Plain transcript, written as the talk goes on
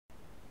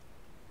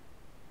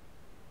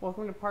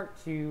Welcome to part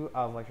 2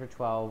 of lecture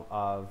 12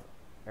 of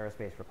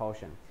Aerospace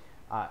Propulsion.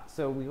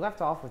 So we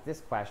left off with this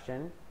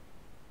question: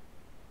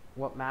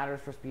 what matters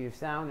for speed of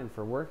sound and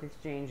for work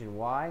exchange, and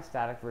why?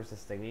 Static versus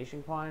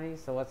stagnation quantities.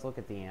 So let's look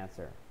at the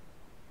answer.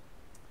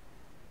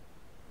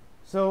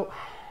 So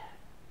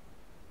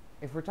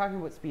if we're talking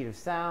about speed of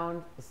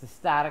sound, it's the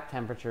static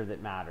temperature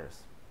that matters,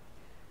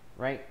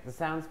 right? The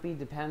sound speed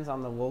depends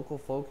on the local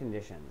flow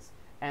conditions,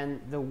 and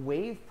the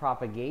wave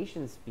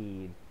propagation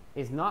speed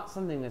is not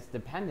something that's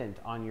dependent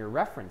on your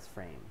reference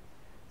frame.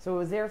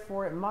 So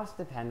therefore it must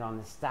depend on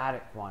the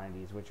static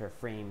quantities, which are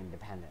frame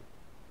independent.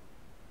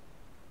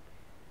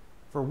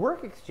 For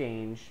work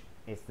exchange,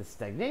 it's the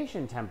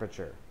stagnation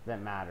temperature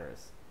that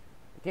matters.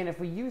 Again, if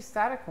we use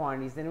static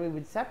quantities, then we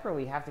would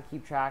separately have to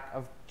keep track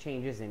of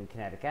changes in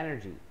kinetic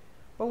energy.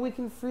 But we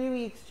can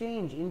freely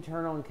exchange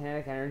internal and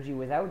kinetic energy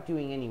without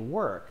doing any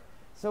work.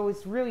 So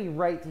it's really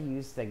right to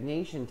use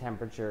stagnation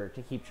temperature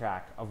to keep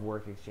track of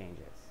work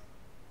exchanges.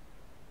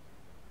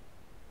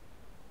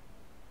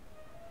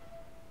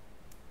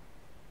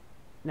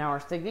 Now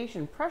our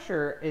stagnation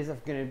pressure is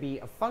going to be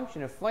a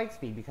function of flight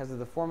speed because of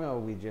the formula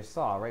we just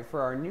saw, right? For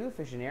our new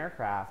efficient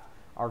aircraft,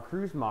 our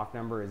cruise Mach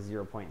number is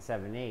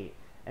 0.78.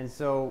 And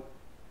so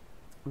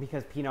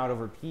because P naught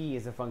over P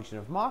is a function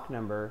of Mach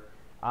number,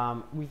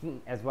 we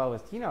can, as well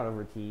as T naught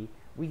over T,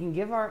 we can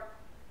give our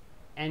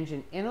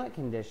engine inlet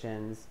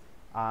conditions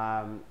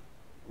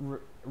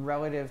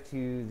relative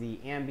to the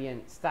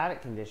ambient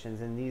static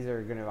conditions, and these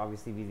are going to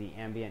obviously be the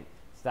ambient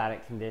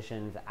static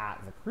conditions at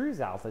the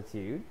cruise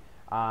altitude.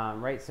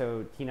 Right,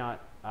 so T naught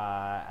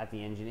at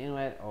the engine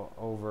inlet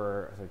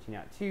over, so T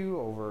naught 2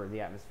 over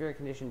the atmospheric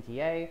condition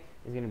TA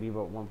is going to be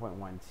about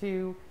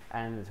 1.12,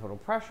 and the total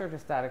pressure to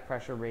static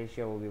pressure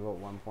ratio will be about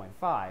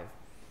 1.5.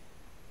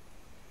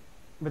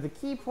 But the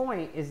key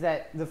point is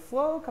that the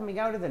flow coming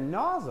out of the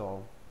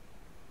nozzle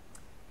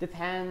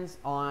depends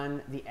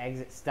on the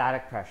exit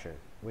static pressure,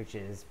 which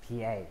is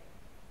PA.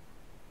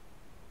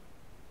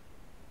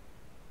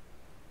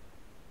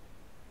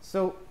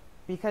 So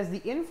because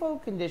the inflow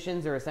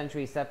conditions are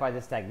essentially set by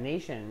the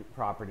stagnation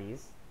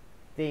properties,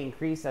 they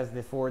increase as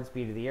the forward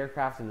speed of the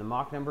aircraft and the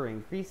Mach number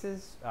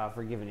increases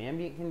for given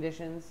ambient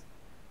conditions.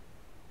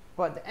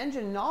 But the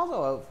engine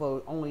nozzle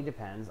outflow only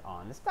depends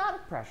on the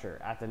static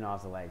pressure at the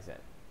nozzle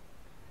exit.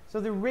 So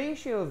the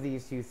ratio of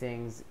these two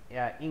things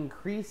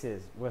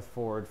increases with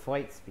forward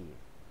flight speed.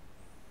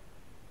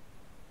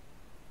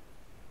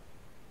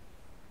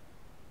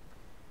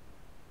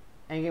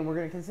 And again, we're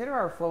going to consider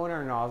our flow in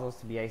our nozzles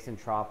to be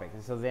isentropic.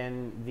 And so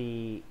then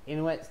the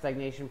inlet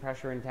stagnation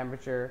pressure and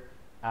temperature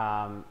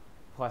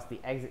plus the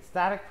exit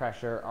static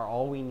pressure are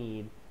all we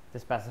need to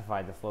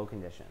specify the flow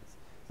conditions.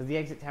 So the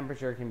exit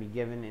temperature can be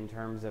given in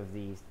terms of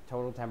the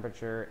total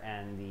temperature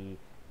and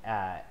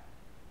the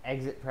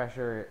exit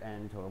pressure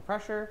and total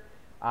pressure.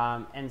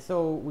 And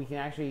so we can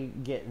actually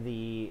get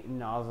the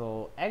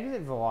nozzle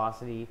exit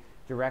velocity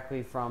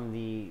directly from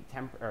the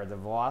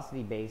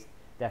velocity-based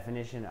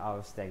definition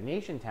of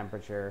stagnation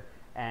temperature,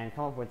 and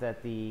come up with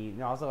that the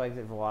nozzle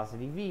exit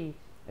velocity V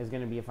is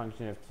going to be a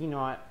function of T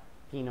naught,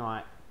 P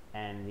naught,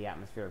 and the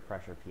atmospheric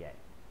pressure PA.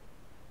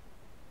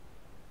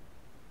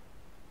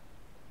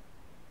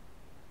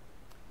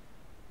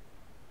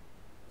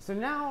 So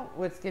now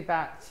let's get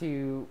back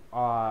to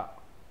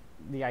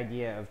the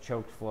idea of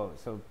choked flow.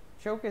 So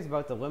choke is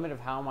about the limit of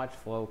how much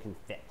flow can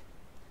fit.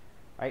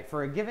 Right?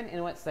 For a given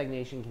inlet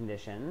stagnation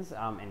conditions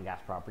and gas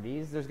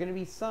properties, there's going to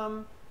be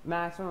some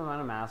maximum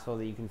amount of mass flow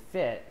that you can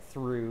fit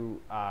through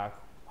a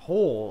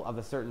hole of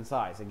a certain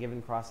size, a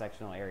given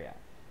cross-sectional area.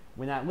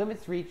 When that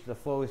limit's reached, the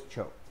flow is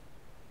choked.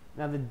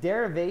 Now the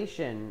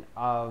derivation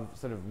of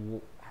sort of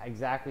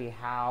exactly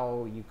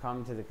how you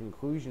come to the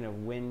conclusion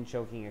of when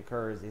choking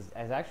occurs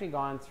has actually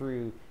gone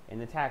through in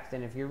the text,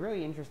 and if you're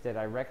really interested,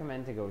 I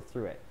recommend to go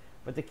through it.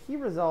 But the key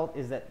result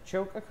is that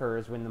choke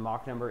occurs when the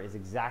Mach number is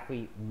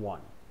exactly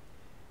 1.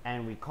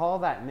 And we call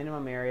that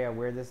minimum area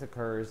where this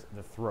occurs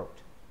the throat.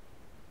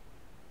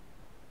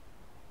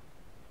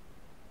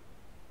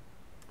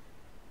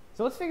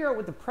 So let's figure out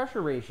what the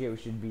pressure ratio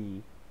should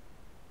be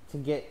to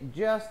get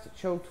just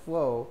choked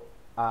flow,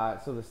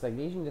 so the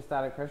stagnation to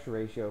static pressure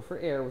ratio for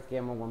air with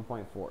gamma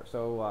 1.4.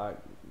 So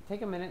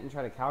take a minute and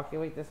try to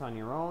calculate this on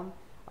your own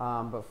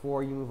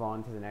before you move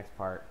on to the next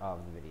part of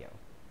the video.